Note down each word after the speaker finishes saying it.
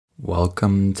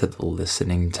Welcome to the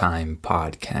Listening Time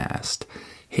Podcast.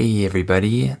 Hey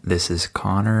everybody, this is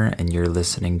Connor and you're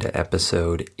listening to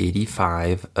episode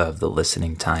 85 of the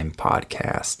Listening Time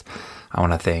Podcast. I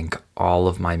want to thank all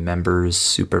of my members,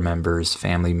 super members,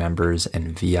 family members,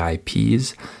 and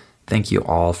VIPs. Thank you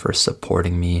all for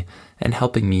supporting me and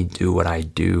helping me do what I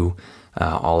do.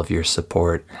 All of your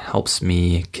support helps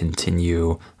me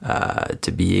continue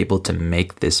to be able to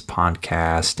make this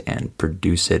podcast and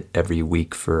produce it every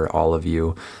week for all of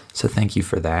you. So thank you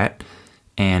for that.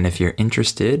 And if you're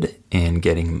interested in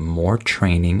getting more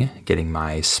training, getting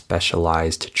my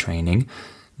specialized training,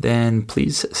 then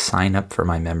please sign up for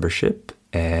my membership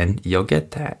and you'll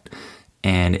get that.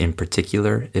 And in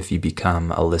particular, if you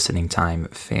become a Listening Time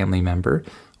family member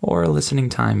or a Listening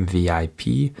Time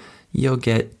VIP, you'll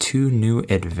get 2 new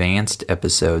advanced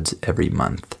episodes every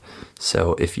month.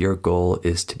 So if your goal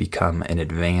is to become an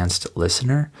advanced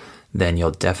listener, then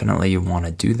you'll definitely want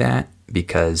to do that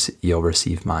because you'll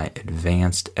receive my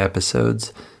advanced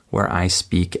episodes where I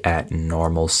speak at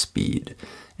normal speed.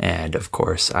 And of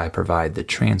course, I provide the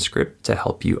transcript to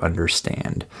help you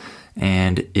understand.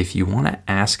 And if you want to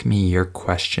ask me your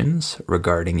questions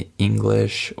regarding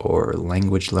English or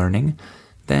language learning,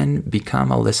 then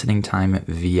become a Listening Time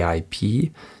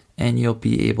VIP and you'll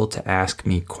be able to ask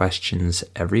me questions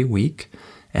every week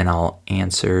and I'll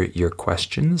answer your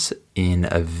questions in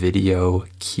a video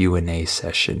Q&A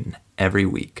session every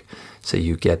week. So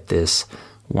you get this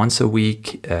once a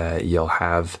week. You'll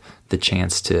have the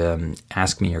chance to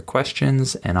ask me your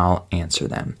questions and I'll answer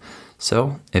them.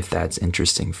 So if that's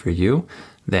interesting for you,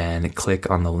 then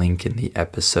click on the link in the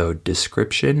episode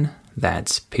description.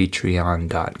 That's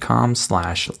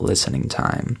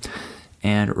patreon.com/listeningtime.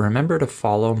 And remember to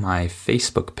follow my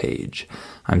Facebook page.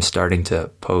 I'm starting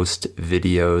to post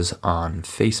videos on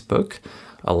Facebook,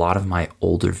 a lot of my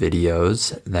older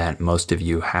videos that most of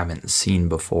you haven't seen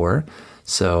before.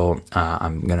 So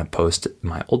I'm going to post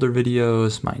my older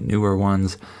videos, my newer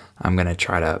ones. I'm going to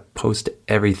try to post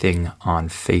everything on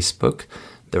Facebook.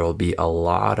 There will be a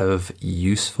lot of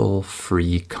useful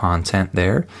free content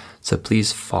there. So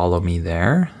please follow me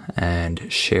there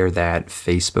and share that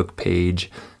Facebook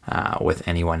page with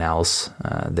anyone else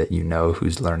that you know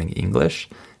who's learning English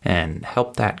and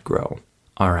help that grow.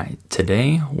 All right,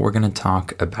 today we're going to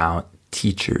talk about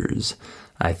teachers.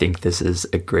 I think this is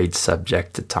a great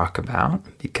subject to talk about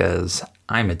because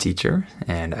I'm a teacher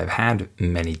and I've had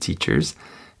many teachers,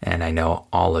 and I know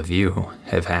all of you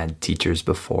have had teachers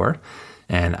before.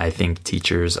 And I think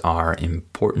teachers are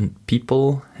important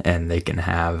people and they can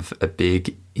have a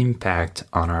big impact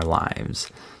on our lives.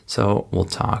 So we'll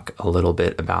talk a little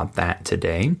bit about that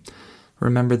today.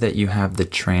 Remember that you have the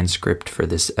transcript for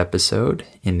this episode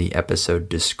in the episode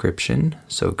description.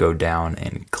 So go down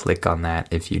and click on that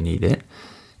if you need it.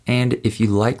 And if you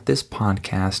like this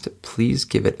podcast, please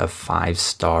give it a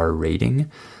 5-star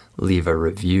rating, leave a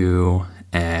review,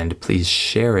 and please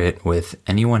share it with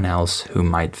anyone else who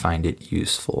might find it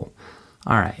useful.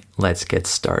 All right, let's get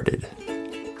started.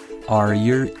 Are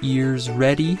your ears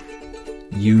ready?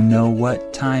 You know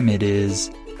what time it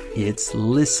is. It's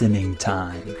listening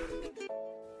time.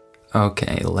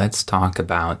 Okay, let's talk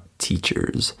about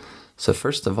teachers. So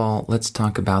first of all, let's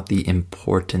talk about the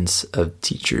importance of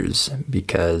teachers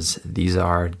because these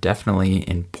are definitely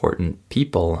important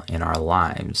people in our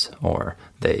lives, or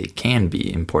they can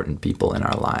be important people in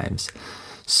our lives.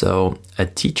 So a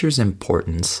teacher's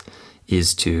importance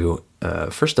is to,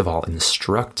 first of all,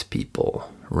 instruct people,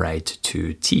 right?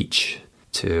 To teach,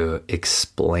 to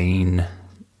explain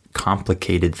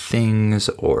complicated things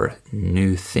or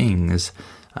new things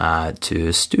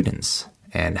to students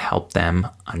and help them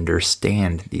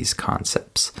understand these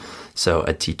concepts. So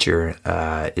a teacher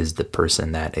is the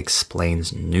person that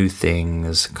explains new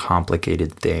things,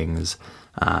 complicated things,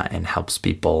 and helps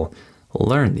people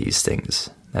learn these things.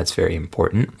 That's very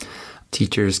important.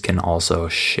 Teachers can also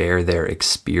share their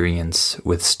experience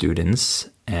with students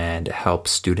and help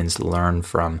students learn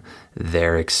from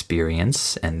their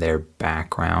experience and their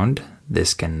background.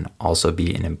 This can also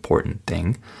be an important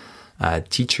thing.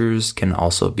 Teachers can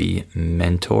also be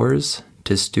mentors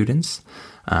to students,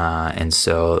 and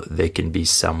so they can be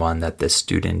someone that the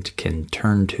student can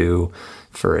turn to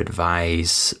for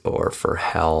advice or for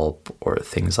help or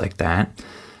things like that.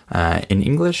 In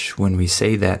English, when we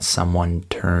say that someone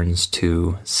turns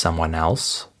to someone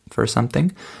else for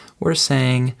something, we're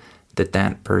saying that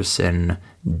that person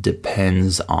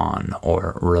depends on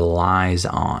or relies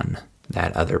on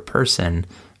that other person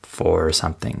for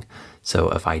something.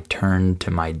 So if I turn to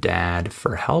my dad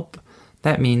for help,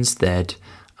 that means that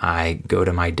I go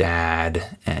to my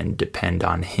dad and depend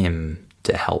on him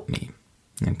to help me.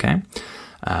 Okay?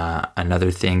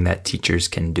 Another thing that teachers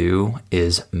can do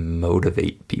is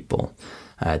motivate people.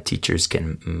 Teachers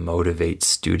can motivate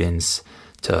students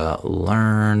to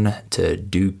learn, to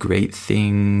do great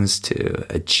things, to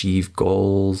achieve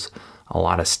goals, a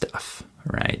lot of stuff,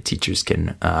 right? Teachers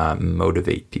can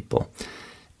motivate people.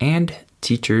 And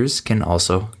teachers can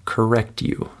also correct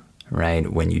you,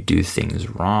 right? When you do things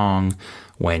wrong,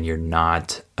 when you're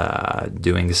not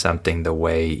doing something the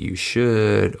way you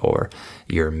should, or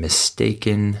you're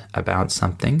mistaken about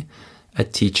something, a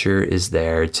teacher is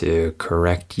there to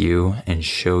correct you and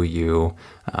show you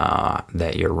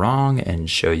that you're wrong and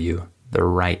show you the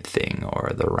right thing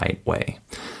or the right way.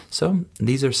 So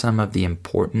these are some of the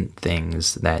important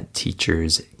things that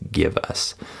teachers give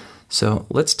us. So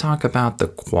let's talk about the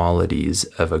qualities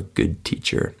of a good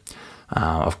teacher.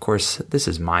 Of course, this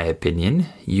is my opinion.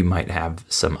 You might have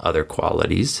some other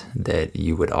qualities that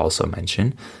you would also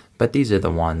mention, but these are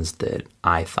the ones that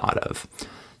I thought of.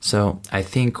 So I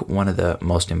think one of the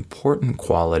most important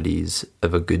qualities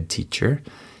of a good teacher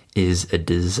is a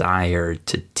desire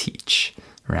to teach,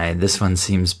 right? This one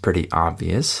seems pretty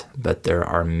obvious, but there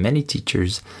are many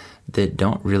teachers that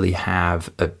don't really have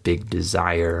a big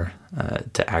desire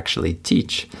to actually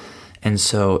teach. And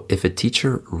so if a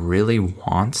teacher really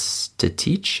wants to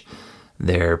teach,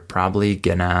 they're probably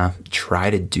gonna try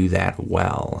to do that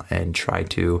well and try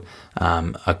to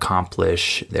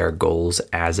accomplish their goals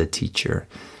as a teacher.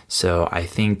 So I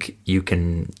think you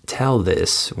can tell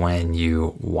this when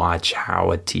you watch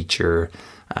how a teacher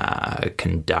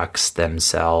conducts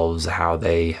themselves, how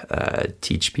they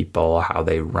teach people, how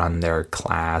they run their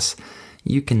class.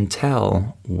 You can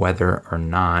tell whether or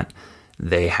not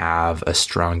they have a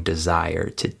strong desire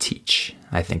to teach.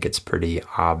 I think it's pretty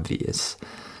obvious.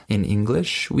 In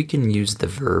English, we can use the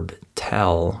verb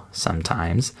tell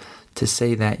sometimes to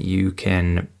say that you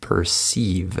can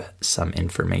perceive some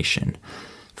information.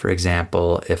 For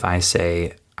example, if I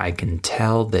say, I can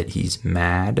tell that he's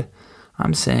mad,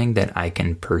 I'm saying that I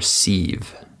can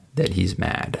perceive that he's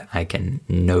mad. I can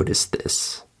notice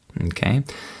this, okay?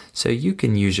 So you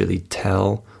can usually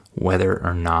tell whether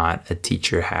or not a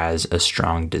teacher has a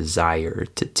strong desire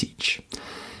to teach.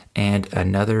 And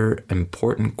another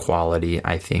important quality,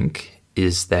 I think,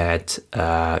 is that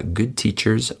good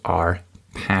teachers are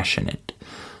passionate.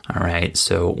 All right,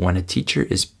 so when a teacher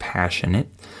is passionate,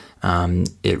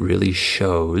 it really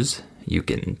shows. You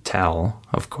can tell,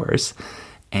 of course,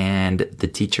 and the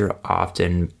teacher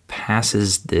often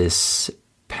passes this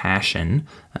passion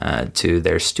to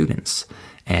their students,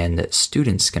 and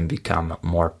students can become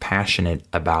more passionate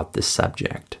about the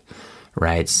subject,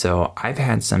 right? So I've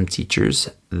had some teachers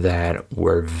that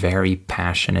were very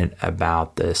passionate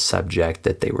about the subject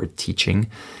that they were teaching,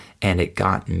 and it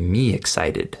got me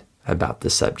excited about the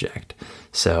subject.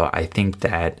 So I think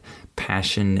that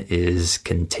passion is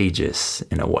contagious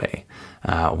in a way.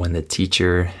 When the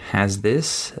teacher has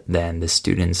this, then the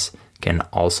students can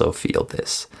also feel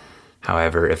this.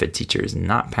 However, if a teacher is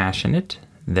not passionate,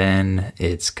 then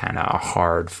it's kind of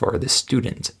hard for the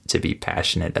student to be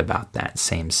passionate about that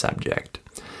same subject.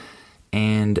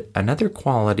 And another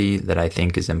quality that I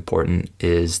think is important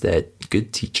is that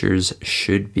good teachers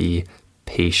should be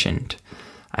patient.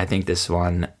 I think this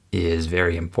one is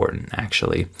very important,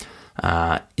 actually.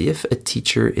 If a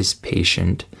teacher is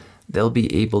patient, they'll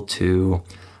be able to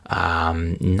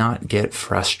not get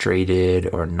frustrated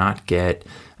or not get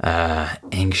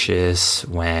anxious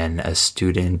when a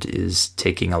student is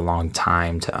taking a long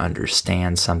time to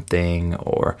understand something,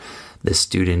 or the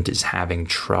student is having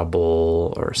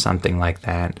trouble or something like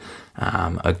that.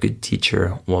 A good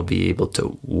teacher will be able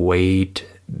to wait,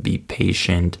 be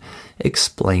patient,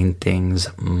 explain things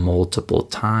multiple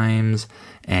times,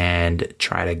 and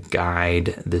try to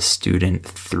guide the student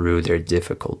through their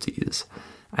difficulties.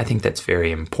 I think that's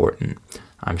very important.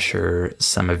 I'm sure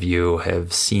some of you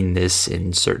have seen this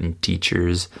in certain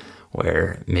teachers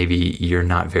where maybe you're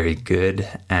not very good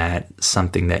at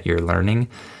something that you're learning,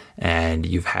 and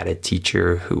you've had a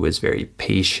teacher who was very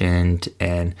patient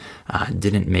and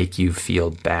didn't make you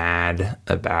feel bad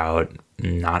about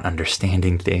not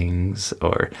understanding things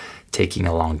or taking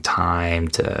a long time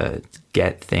to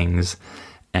get things.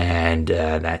 And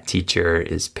that teacher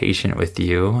is patient with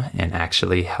you and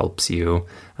actually helps you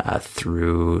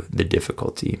through the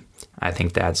difficulty. I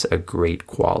think that's a great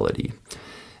quality.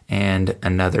 And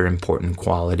another important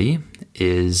quality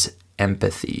is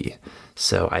empathy.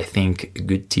 So I think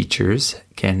good teachers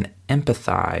can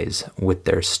empathize with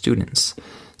their students,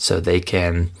 so they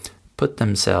can put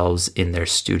themselves in their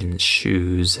students'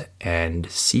 shoes and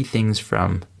see things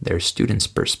from their students'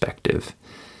 perspective.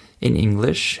 In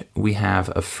English, we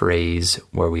have a phrase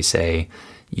where we say,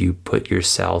 you put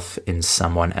yourself in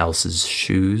someone else's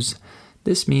shoes.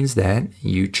 This means that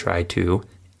you try to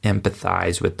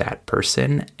empathize with that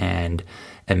person and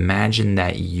imagine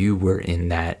that you were in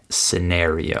that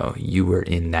scenario, you were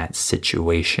in that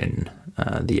situation,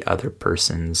 the other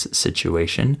person's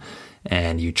situation,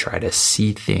 and you try to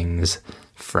see things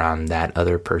from that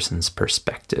other person's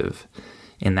perspective.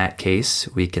 In that case,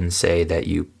 we can say that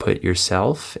you put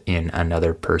yourself in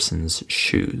another person's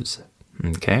shoes.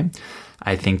 Okay?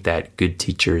 I think that good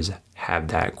teachers have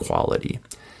that quality.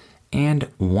 And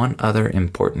one other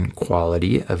important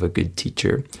quality of a good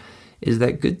teacher is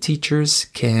that good teachers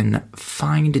can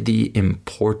find the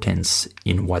importance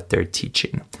in what they're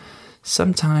teaching.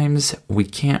 Sometimes we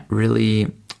can't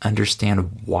really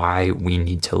understand why we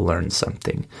need to learn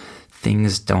something.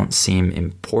 Things don't seem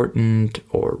important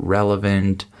or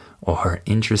relevant or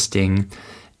interesting.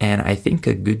 And I think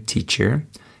a good teacher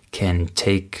can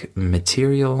take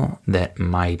material that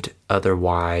might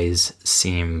otherwise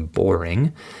seem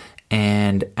boring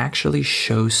and actually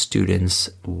show students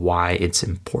why it's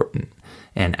important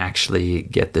and actually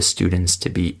get the students to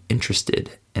be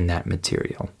interested in that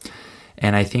material.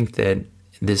 And I think that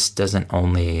this doesn't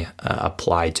only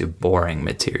apply to boring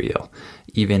material.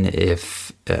 Even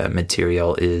if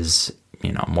material is,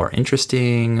 more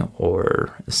interesting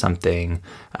or something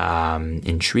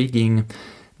intriguing,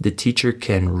 the teacher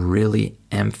can really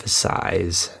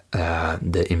emphasize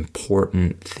the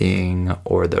important thing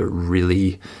or the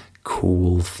really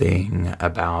cool thing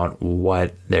about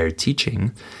what they're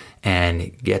teaching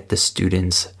and get the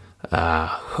students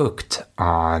hooked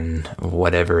on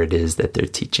whatever it is that they're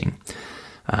teaching.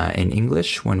 In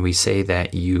English, when we say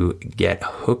that you get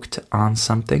hooked on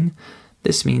something,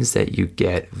 this means that you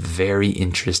get very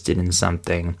interested in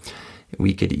something.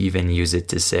 We could even use it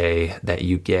to say that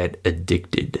you get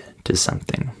addicted to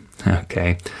something.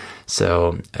 Okay,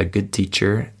 so a good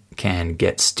teacher can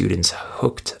get students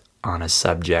hooked on a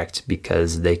subject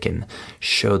because they can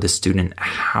show the student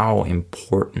how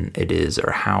important it is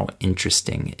or how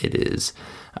interesting it is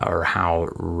or how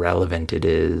relevant it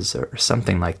is or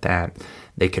something like that.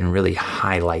 They can really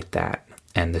highlight that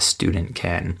and the student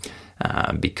can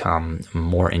become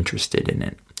more interested in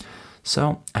it.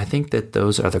 So I think that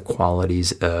those are the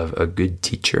qualities of a good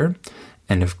teacher.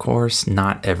 And of course,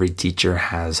 not every teacher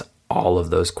has all of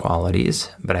those qualities,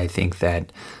 but I think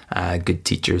that good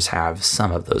teachers have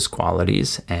some of those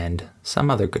qualities and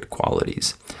some other good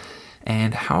qualities.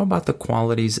 And how about the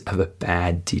qualities of a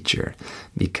bad teacher?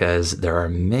 Because there are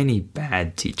many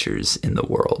bad teachers in the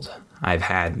world. I've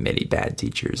had many bad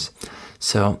teachers.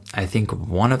 So I think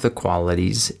one of the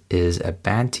qualities is a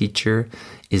bad teacher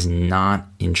is not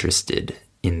interested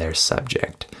in their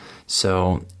subject.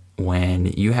 So when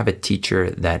you have a teacher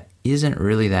that isn't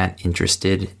really that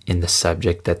interested in the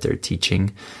subject that they're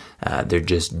teaching, they're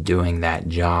just doing that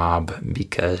job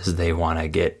because they want to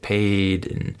get paid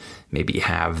and maybe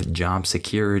have job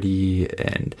security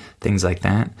and things like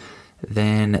that,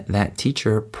 then that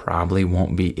teacher probably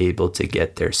won't be able to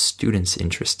get their students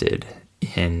interested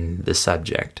in the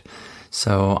subject.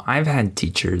 So I've had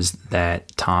teachers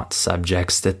that taught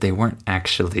subjects that they weren't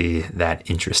actually that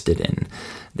interested in.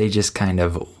 They just kind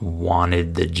of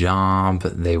wanted the job.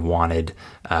 They wanted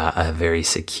a very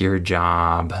secure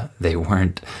job. They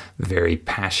weren't very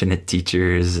passionate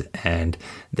teachers, and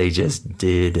they just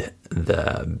did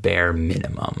the bare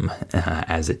minimum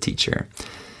as a teacher.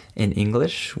 In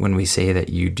English, when we say that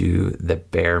you do the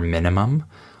bare minimum,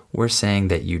 we're saying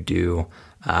that you do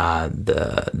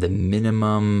the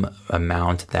minimum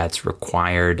amount that's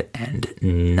required and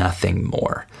nothing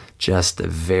more. Just the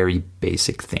very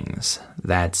basic things.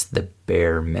 That's the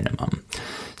bare minimum.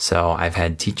 So I've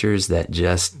had teachers that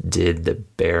just did the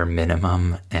bare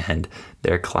minimum and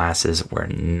their classes were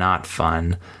not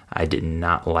fun. I did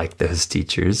not like those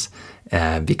teachers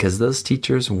because those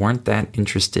teachers weren't that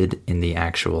interested in the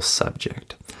actual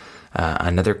subject.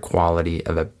 Another quality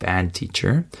of a bad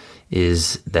teacher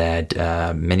is that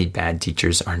many bad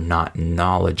teachers are not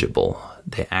knowledgeable.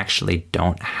 They actually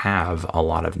don't have a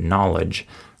lot of knowledge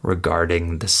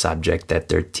regarding the subject that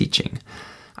they're teaching.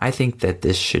 I think that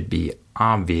this should be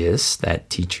obvious that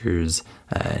teachers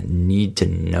need to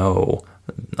know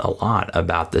a lot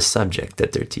about the subject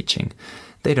that they're teaching.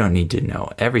 They don't need to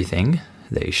know everything.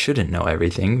 They shouldn't know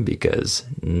everything because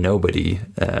nobody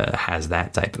has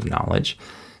that type of knowledge.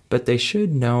 But they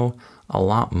should know a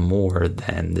lot more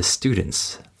than the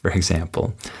students, for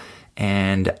example.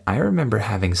 And I remember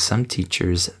having some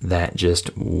teachers that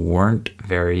just weren't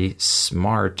very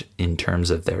smart in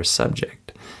terms of their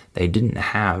subject. They didn't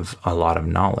have a lot of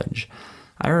knowledge.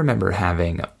 I remember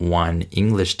having one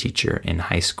English teacher in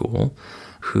high school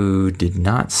who did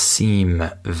not seem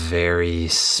very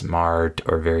smart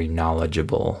or very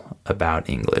knowledgeable about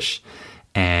English.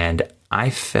 And I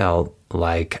felt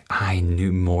like I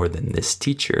knew more than this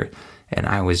teacher, and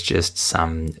I was just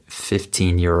some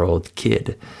 15-year-old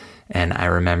kid. And I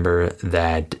remember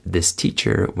that this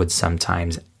teacher would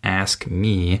sometimes ask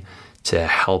me to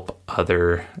help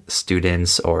other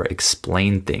students or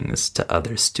explain things to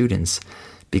other students,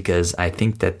 because I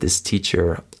think that this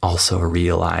teacher also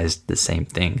realized the same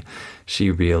thing.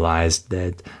 She realized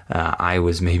that I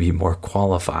was maybe more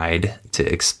qualified to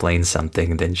explain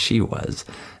something than she was.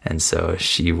 And so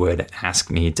she would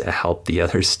ask me to help the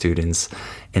other students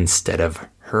instead of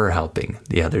her helping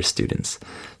the other students.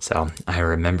 So I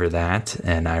remember that,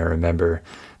 and I remember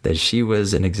that she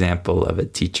was an example of a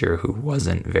teacher who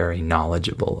wasn't very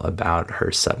knowledgeable about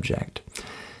her subject.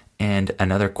 And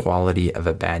another quality of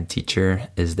a bad teacher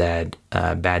is that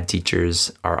bad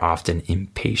teachers are often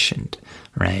impatient,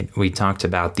 right? We talked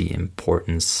about the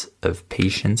importance of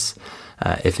patience.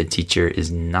 If a teacher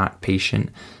is not patient,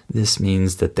 this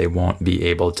means that they won't be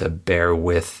able to bear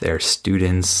with their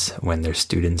students when their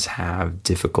students have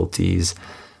difficulties.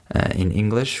 In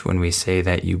English, when we say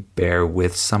that you bear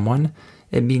with someone,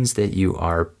 it means that you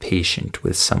are patient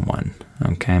with someone,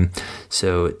 okay?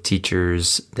 So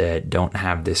teachers that don't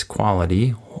have this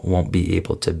quality won't be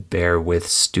able to bear with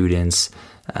students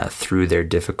through their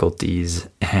difficulties,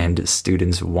 and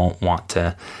students won't want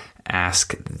to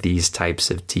ask these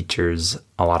types of teachers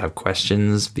a lot of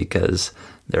questions because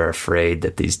they're afraid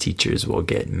that these teachers will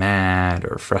get mad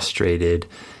or frustrated.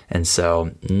 And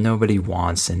so nobody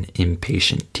wants an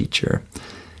impatient teacher.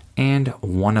 And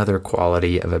one other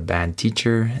quality of a bad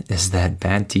teacher is that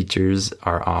bad teachers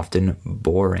are often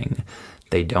boring.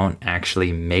 They don't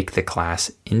actually make the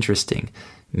class interesting.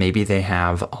 Maybe they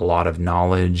have a lot of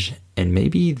knowledge, and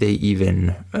maybe they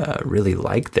even really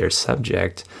like their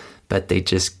subject, but they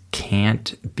just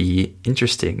can't be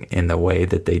interesting in the way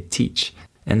that they teach.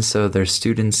 And so their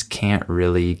students can't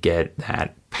really get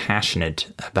that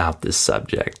passionate about this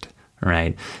subject,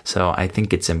 right? So I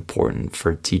think it's important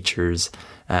for teachers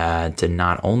to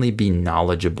not only be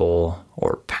knowledgeable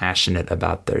or passionate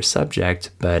about their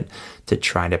subject, but to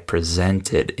try to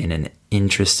present it in an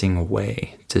interesting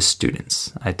way to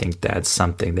students. I think that's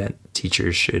something that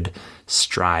teachers should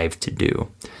strive to do.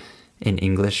 In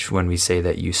English, when we say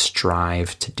that you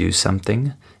strive to do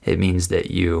something, it means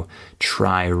that you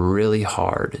try really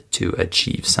hard to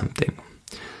achieve something.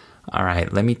 All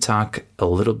right, let me talk a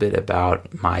little bit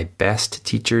about my best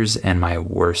teachers and my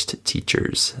worst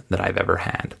teachers that I've ever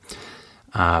had.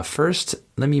 First,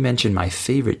 let me mention my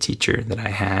favorite teacher that I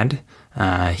had.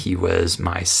 He was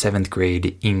my 7th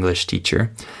grade English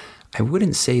teacher. I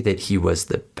wouldn't say that he was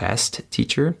the best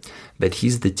teacher, but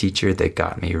he's the teacher that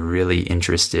got me really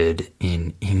interested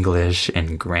in English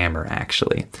and grammar,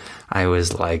 actually. I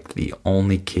was like the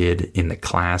only kid in the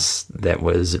class that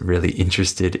was really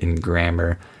interested in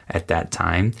grammar at that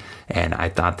time, and I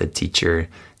thought the teacher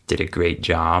did a great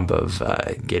job of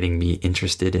getting me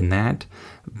interested in that,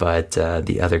 but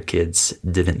the other kids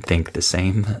didn't think the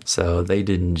same, so they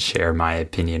didn't share my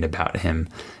opinion about him.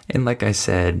 And like I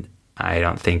said, I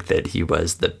don't think that he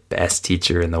was the best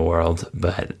teacher in the world,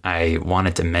 but I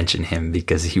wanted to mention him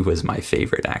because he was my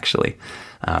favorite, actually.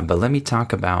 But let me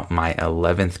talk about my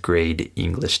 11th grade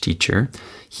English teacher.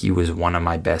 He was one of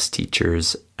my best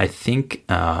teachers. I think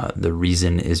the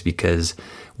reason is because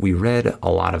we read a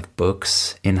lot of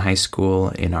books in high school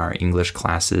in our English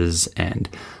classes, and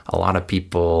a lot of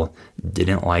people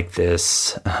didn't like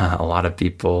this. A lot of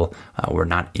people were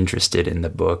not interested in the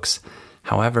books.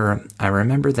 However, I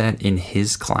remember that in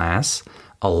his class,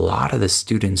 a lot of the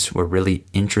students were really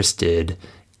interested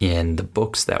in the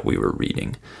books that we were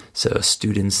reading. So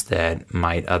students that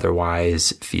might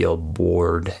otherwise feel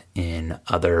bored in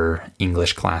other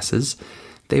English classes,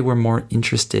 they were more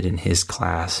interested in his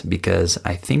class because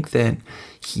I think that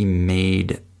he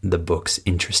made the books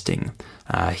interesting.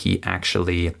 He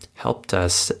actually helped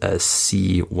us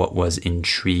see what was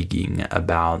intriguing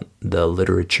about the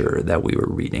literature that we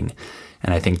were reading.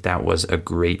 And I think that was a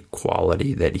great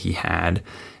quality that he had.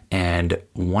 And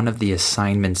one of the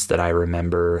assignments that I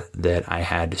remember that I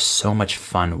had so much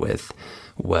fun with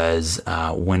was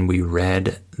when we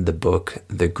read the book,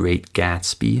 The Great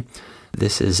Gatsby.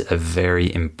 This is a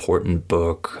very important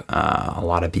book. A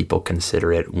lot of people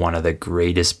consider it one of the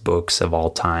greatest books of all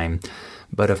time.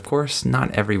 But of course,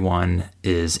 not everyone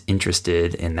is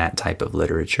interested in that type of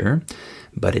literature.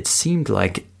 But it seemed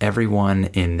like everyone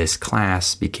in this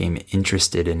class became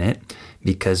interested in it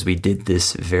because we did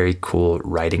this very cool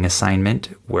writing assignment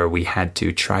where we had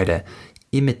to try to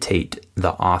imitate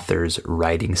the author's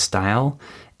writing style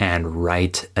and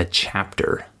write a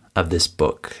chapter of this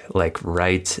book, like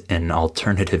write an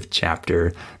alternative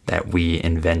chapter that we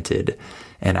invented.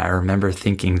 And I remember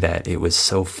thinking that it was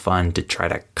so fun to try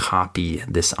to copy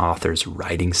this author's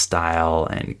writing style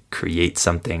and create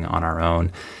something on our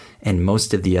own. And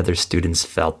most of the other students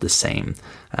felt the same.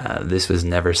 This was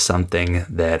never something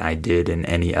that I did in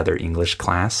any other English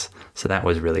class. So that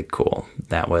was really cool.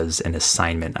 That was an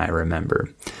assignment I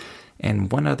remember.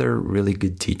 And one other really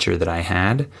good teacher that I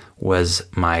had was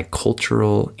my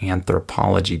cultural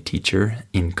anthropology teacher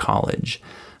in college.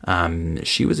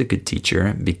 She was a good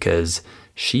teacher because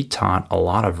she taught a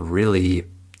lot of really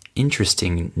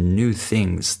interesting new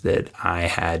things that I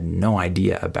had no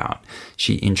idea about.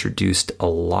 She introduced a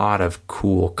lot of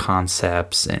cool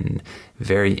concepts and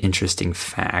very interesting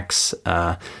facts.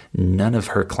 None of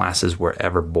her classes were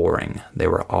ever boring. They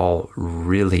were all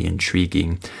really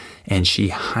intriguing, and she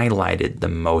highlighted the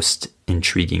most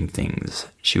intriguing things.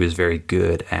 She was very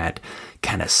good at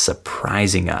kind of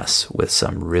surprising us with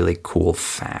some really cool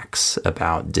facts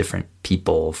about different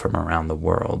people from around the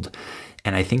world.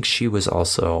 And I think she was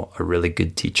also a really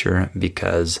good teacher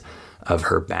because of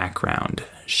her background.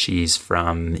 She's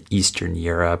from Eastern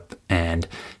Europe, and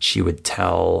she would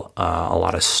tell a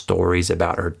lot of stories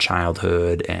about her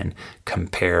childhood and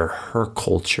compare her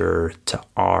culture to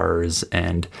ours.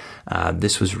 And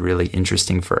this was really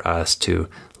interesting for us to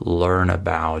learn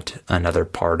about another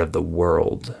part of the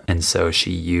world. And so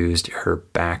she used her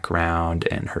background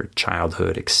and her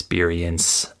childhood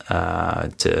experience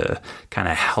to kind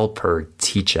of help her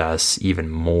teach us even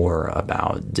more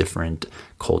about different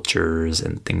cultures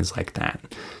and things like that.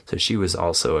 So she was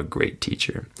also a great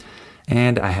teacher.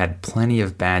 And I had plenty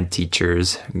of bad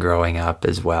teachers growing up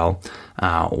as well.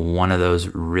 One of those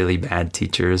really bad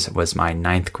teachers was my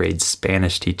 9th grade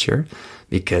Spanish teacher,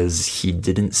 because he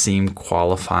didn't seem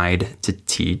qualified to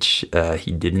teach.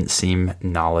 He didn't seem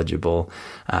knowledgeable.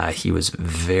 He was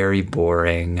very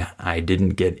boring. I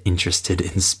didn't get interested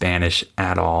in Spanish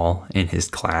at all in his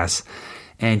class.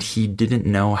 And he didn't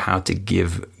know how to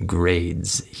give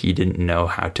grades. He didn't know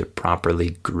how to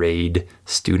properly grade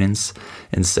students.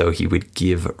 And so he would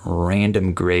give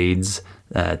random grades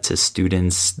to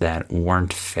students that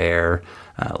weren't fair.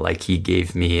 Like he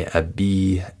gave me a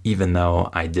B, even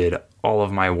though I did all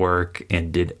of my work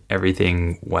and did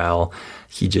everything well.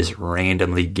 He just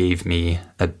randomly gave me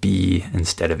a B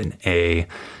instead of an A.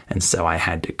 And so I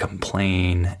had to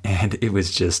complain, and it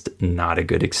was just not a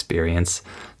good experience.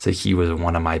 So he was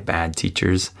one of my bad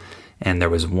teachers. And there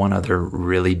was one other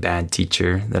really bad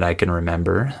teacher that I can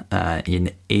remember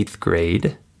in 8th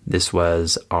grade. This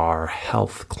was our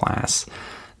health class.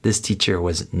 This teacher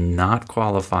was not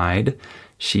qualified.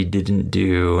 She didn't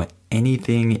do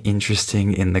anything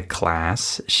interesting in the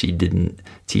class. She didn't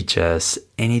teach us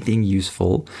anything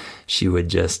useful. She would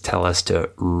just tell us to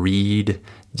read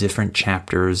different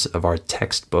chapters of our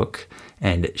textbook,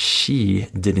 and she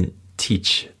didn't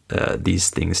teach these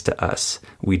things to us.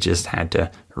 We just had to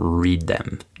read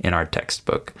them in our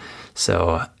textbook.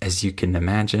 So as you can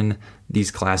imagine,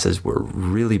 these classes were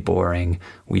really boring.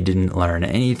 We didn't learn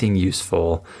anything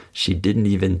useful. She didn't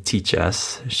even teach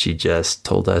us. She just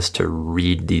told us to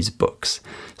read these books.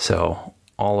 So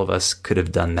all of us could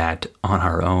have done that on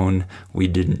our own. We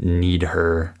didn't need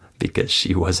her because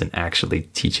she wasn't actually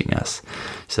teaching us.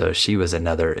 So she was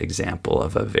another example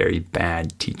of a very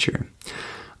bad teacher.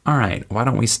 All right, why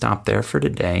don't we stop there for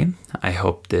today? I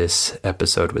hope this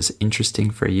episode was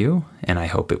interesting for you, and I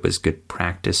hope it was good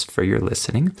practice for your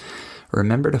listening.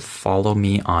 Remember to follow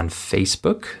me on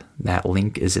Facebook. That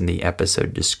link is in the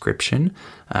episode description.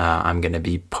 I'm going to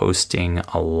be posting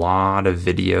a lot of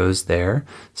videos there,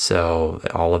 so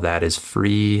all of that is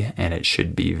free, and it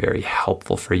should be very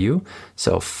helpful for you.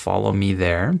 So follow me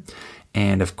there.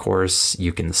 And of course,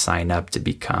 you can sign up to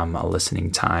become a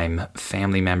Listening Time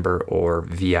family member or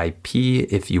VIP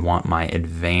if you want my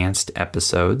advanced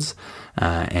episodes.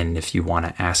 And if you want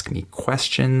to ask me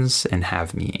questions and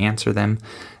have me answer them,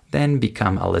 then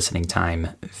become a Listening Time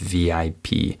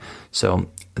VIP. So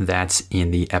that's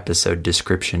in the episode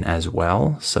description as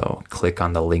well. So click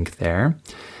on the link there.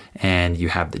 And you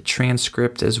have the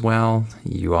transcript as well.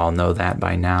 You all know that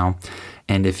by now.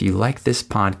 And if you like this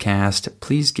podcast,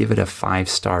 please give it a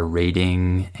 5-star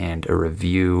rating and a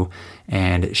review,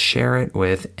 and share it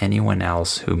with anyone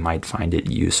else who might find it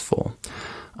useful.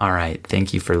 All right,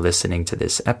 thank you for listening to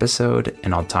this episode,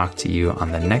 and I'll talk to you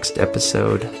on the next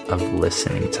episode of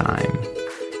Listening Time.